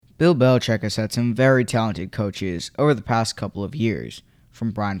Bill Belichick has had some very talented coaches over the past couple of years, from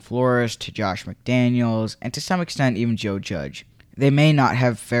Brian Flores to Josh McDaniels, and to some extent even Joe Judge. They may not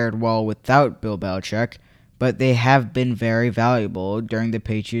have fared well without Bill Belichick, but they have been very valuable during the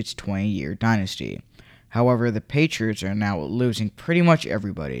Patriots' 20-year dynasty. However, the Patriots are now losing pretty much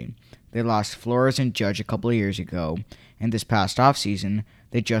everybody. They lost Flores and Judge a couple of years ago, and this past offseason,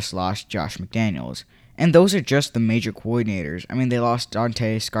 they just lost Josh McDaniels. And those are just the major coordinators. I mean, they lost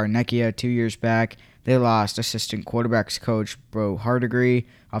Dante Scarnecchia 2 years back. They lost assistant quarterbacks coach Bro Hardigree,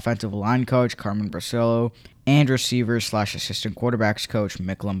 offensive line coach Carmen Brasillo, and receivers/assistant quarterbacks coach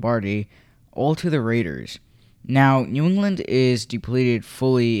Mick Lombardi, all to the Raiders. Now, New England is depleted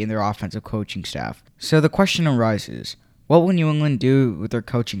fully in their offensive coaching staff. So the question arises, what will New England do with their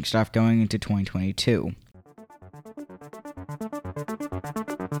coaching staff going into 2022?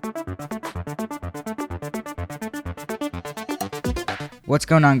 What's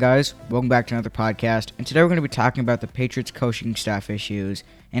going on, guys? Welcome back to another podcast, and today we're going to be talking about the Patriots coaching staff issues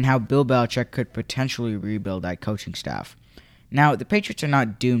and how Bill Belichick could potentially rebuild that coaching staff. Now, the Patriots are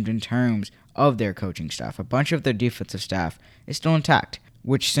not doomed in terms of their coaching staff. A bunch of their defensive staff is still intact,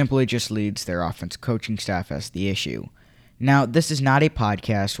 which simply just leads their offensive coaching staff as the issue. Now, this is not a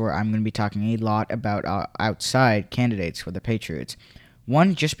podcast where I'm going to be talking a lot about outside candidates for the Patriots.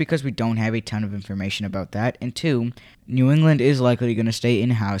 One, just because we don't have a ton of information about that, and two, New England is likely going to stay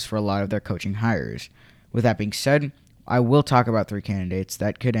in-house for a lot of their coaching hires. With that being said, I will talk about three candidates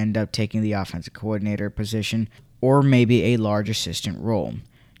that could end up taking the offensive coordinator position or maybe a large assistant role.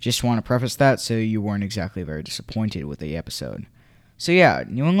 Just want to preface that so you weren't exactly very disappointed with the episode. So yeah,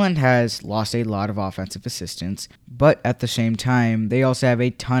 New England has lost a lot of offensive assistants, but at the same time, they also have a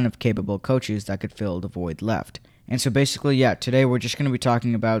ton of capable coaches that could fill the void left. And so basically, yeah, today we're just going to be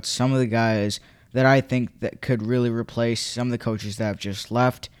talking about some of the guys that I think that could really replace some of the coaches that have just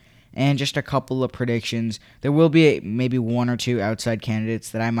left, and just a couple of predictions. There will be maybe one or two outside candidates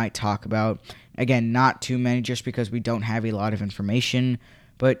that I might talk about. Again, not too many just because we don't have a lot of information,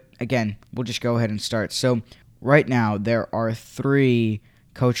 but again, we'll just go ahead and start. So right now, there are three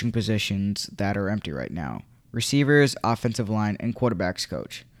coaching positions that are empty right now: receivers, offensive line, and quarterbacks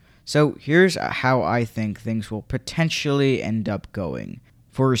coach. So here's how I think things will potentially end up going.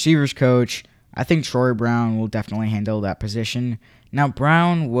 For receivers coach, I think Troy Brown will definitely handle that position. Now,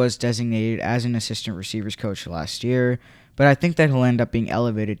 Brown was designated as an assistant receivers coach last year, but I think that he'll end up being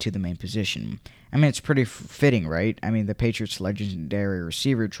elevated to the main position. I mean, it's pretty fitting, right? I mean, the Patriots' legendary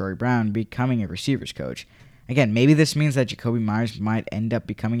receiver, Troy Brown, becoming a receivers coach. Again, maybe this means that Jacoby Myers might end up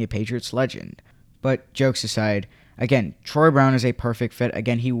becoming a Patriots legend. But jokes aside, again, Troy Brown is a perfect fit.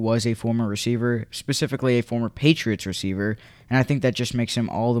 Again, he was a former receiver, specifically a former Patriots receiver, and I think that just makes him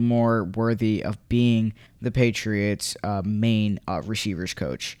all the more worthy of being the Patriots' main receivers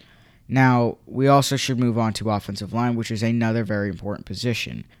coach. Now, we also should move on to offensive line, which is another very important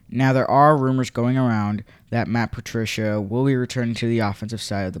position. Now, there are rumors going around that Matt Patricia will be returning to the offensive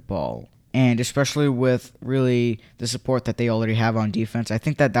side of the ball. And especially with really the support that they already have on defense, I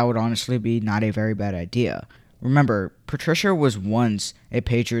think that would honestly be not a very bad idea. Remember, Patricia was once a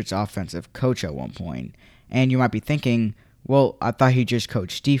Patriots offensive coach at one point, and you might be thinking, well, I thought he just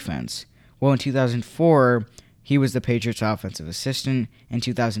coached defense. Well, in 2004, he was the Patriots offensive assistant. In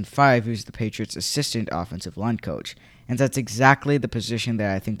 2005, he was the Patriots assistant offensive line coach. And that's exactly the position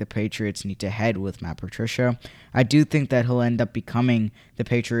that I think the Patriots need to head with Matt Patricia. I do think that he'll end up becoming the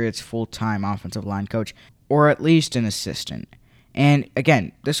Patriots' full-time offensive line coach, or at least an assistant. And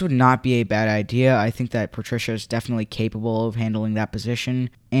again, this would not be a bad idea. I think that Patricia is definitely capable of handling that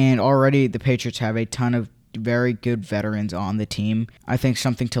position. And already the Patriots have a ton of very good veterans on the team. I think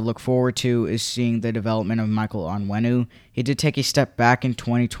something to look forward to is seeing the development of Michael Onwenu. He did take a step back in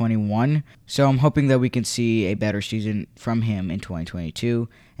 2021, so I'm hoping that we can see a better season from him in 2022,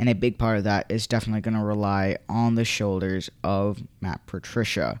 and a big part of that is definitely going to rely on the shoulders of Matt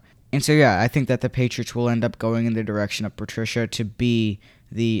Patricia. And so yeah, I think that the Patriots will end up going in the direction of Patricia to be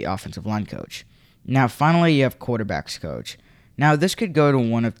the offensive line coach. Now finally, you have quarterbacks coach. Now, this could go to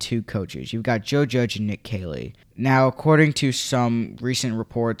one of two coaches. You've got Joe Judge and Nick Caley. Now, according to some recent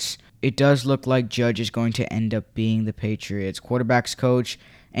reports, it does look like Judge is going to end up being the Patriots quarterbacks coach,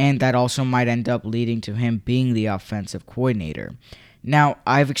 and that also might end up leading to him being the offensive coordinator. Now,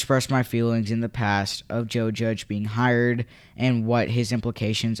 I've expressed my feelings in the past of Joe Judge being hired and what his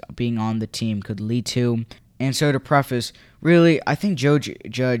implications of being on the team could lead to. And so to preface, really, I think Joe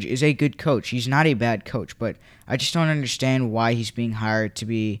Judge is a good coach. He's not a bad coach, but I just don't understand why he's being hired to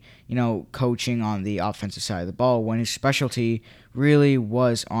be, coaching on the offensive side of the ball when his specialty really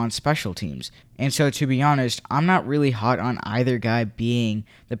was on special teams. And so to be honest, I'm not really hot on either guy being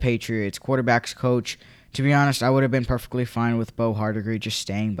the Patriots quarterbacks coach. To be honest, I would have been perfectly fine with Bo Hardigree just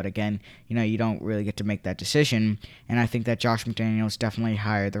staying, but again, you don't really get to make that decision, and I think that Josh McDaniels definitely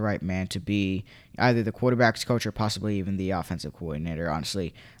hired the right man to be either the quarterback's coach or possibly even the offensive coordinator.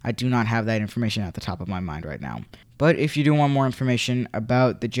 Honestly, I do not have that information at the top of my mind right now. But if you do want more information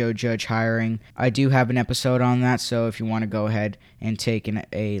about the Joe Judge hiring, I do have an episode on that, so if you want to go ahead and take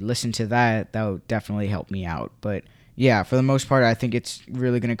a listen to that, that would definitely help me out. But yeah, for the most part, I think it's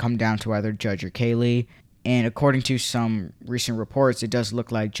really going to come down to either Judge or Kaylee. And according to some recent reports, it does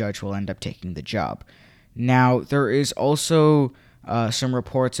look like Judge will end up taking the job. Now, there is also some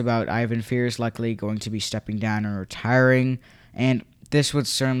reports about Ivan Fears likely going to be stepping down and retiring. And this would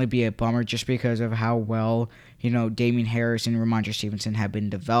certainly be a bummer just because of how well, Damian Harris and Ramondre Stevenson have been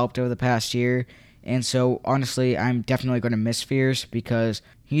developed over the past year. And so, honestly, I'm definitely going to miss Fears because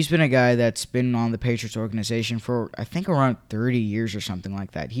he's been a guy that's been on the Patriots organization for, I think, around 30 years or something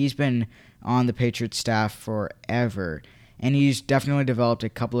like that. He's been on the Patriots staff forever, and he's definitely developed a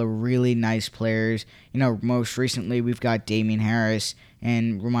couple of really nice players. Most recently, we've got Damian Harris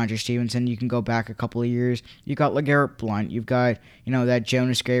and Ramondre Stevenson. You can go back a couple of years. You got LeGarrette Blount. You've got, that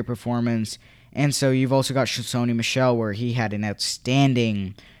Jonas Gray performance. And so you've also got Sony Michel, where he had an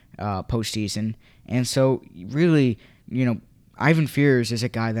outstanding postseason. And so, really, Ivan Fears is a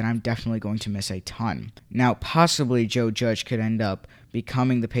guy that I'm definitely going to miss a ton. Now, possibly Joe Judge could end up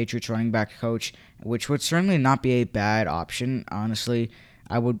becoming the Patriots running back coach, which would certainly not be a bad option, honestly.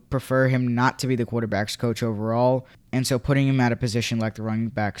 I would prefer him not to be the quarterback's coach overall, and so putting him at a position like the running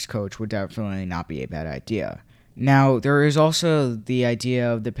back's coach would definitely not be a bad idea. Now, there is also the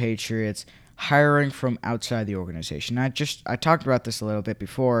idea of the Patriots hiring from outside the organization. I talked about this a little bit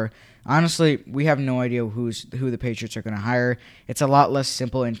before. Honestly, we have no idea who the Patriots are going to hire. It's a lot less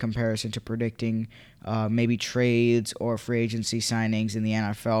simple in comparison to predicting maybe trades or free agency signings in the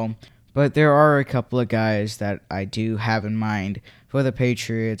NFL. But there are a couple of guys that I do have in mind for the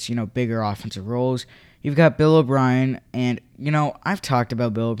Patriots, bigger offensive roles. You've got Bill O'Brien, and, I've talked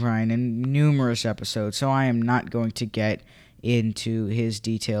about Bill O'Brien in numerous episodes, so I am not going to get into his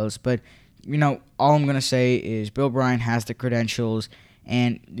details. But, all I'm going to say is Bill O'Brien has the credentials,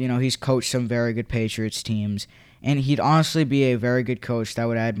 and, he's coached some very good Patriots teams. And he'd honestly be a very good coach that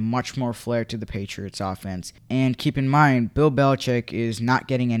would add much more flair to the Patriots offense. And keep in mind, Bill Belichick is not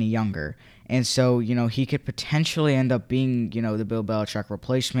getting any younger. And so, he could potentially end up being, the Bill Belichick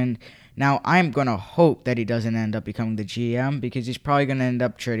replacement. Now, I'm going to hope that he doesn't end up becoming the GM because he's probably going to end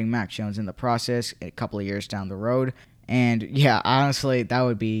up trading Mac Jones in the process a couple of years down the road. And yeah, honestly, that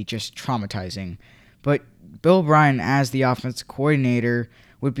would be just traumatizing. But Bill O'Brien as the offensive coordinator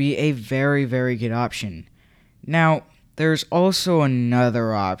would be a very, very good option. Now, there's also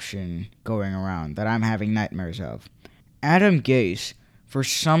another option going around that I'm having nightmares of. Adam Gase, for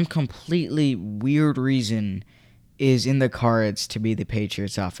some completely weird reason, is in the cards to be the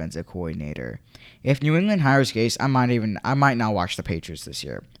Patriots offensive coordinator. If New England hires Gase, I might not watch the Patriots this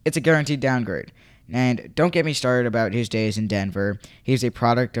year. It's a guaranteed downgrade. And don't get me started about his days in Denver. He's a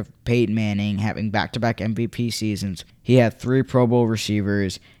product of Peyton Manning having back-to-back MVP seasons. He had 3 Pro Bowl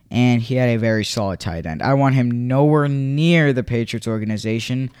receivers, and he had a very solid tight end. I want him nowhere near the Patriots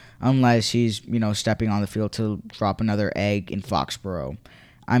organization unless he's, stepping on the field to drop another egg in Foxborough.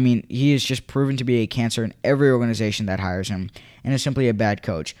 I mean, he is just proven to be a cancer in every organization that hires him, and is simply a bad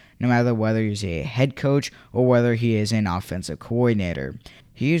coach, no matter whether he's a head coach or whether he is an offensive coordinator.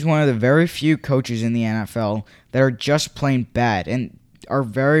 He is one of the very few coaches in the NFL that are just plain bad and are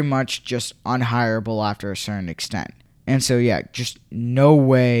very much just unhireable after a certain extent. And so, yeah, just no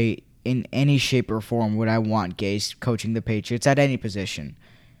way in any shape or form would I want Gase coaching the Patriots at any position.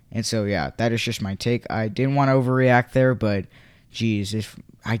 And so, yeah, that is just my take. I didn't want to overreact there, but, geez,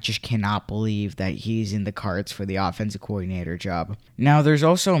 I just cannot believe that he's in the cards for the offensive coordinator job. Now, there's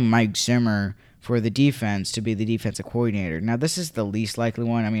also Mike Zimmer for the defense to be the defensive coordinator. Now, this is the least likely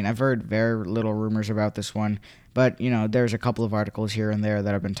one. I mean, I've heard very little rumors about this one, but, there's a couple of articles here and there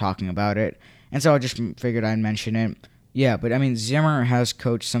that have been talking about it. And so I just figured I'd mention it. Yeah, but I mean, Zimmer has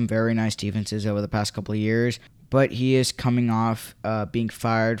coached some very nice defenses over the past couple of years, but he is coming off being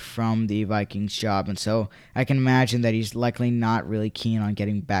fired from the Vikings job, and so I can imagine that he's likely not really keen on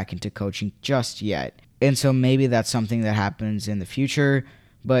getting back into coaching just yet. And so maybe that's something that happens in the future,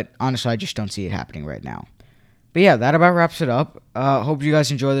 but honestly, I just don't see it happening right now. But yeah, that about wraps it up. Hope you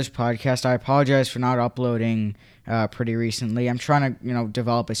guys enjoy this podcast. I apologize for not uploading pretty recently. I'm trying to,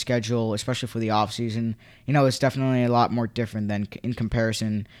 develop a schedule, especially for the off season. It's definitely a lot more different than in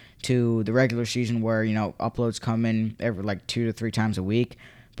comparison to the regular season where, uploads come in every like 2 to 3 times a week.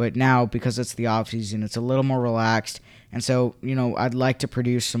 But now, because it's the off season, it's a little more relaxed. And so, I'd like to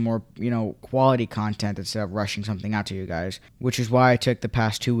produce some more, quality content instead of rushing something out to you guys, which is why I took the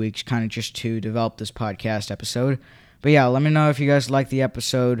past 2 weeks kind of just to develop this podcast episode. But yeah, let me know if you guys liked the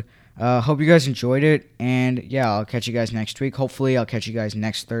episode. Hope you guys enjoyed it. And yeah, I'll catch you guys next week. Hopefully, I'll catch you guys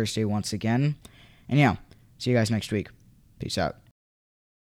next Thursday once again. And yeah, see you guys next week. Peace out.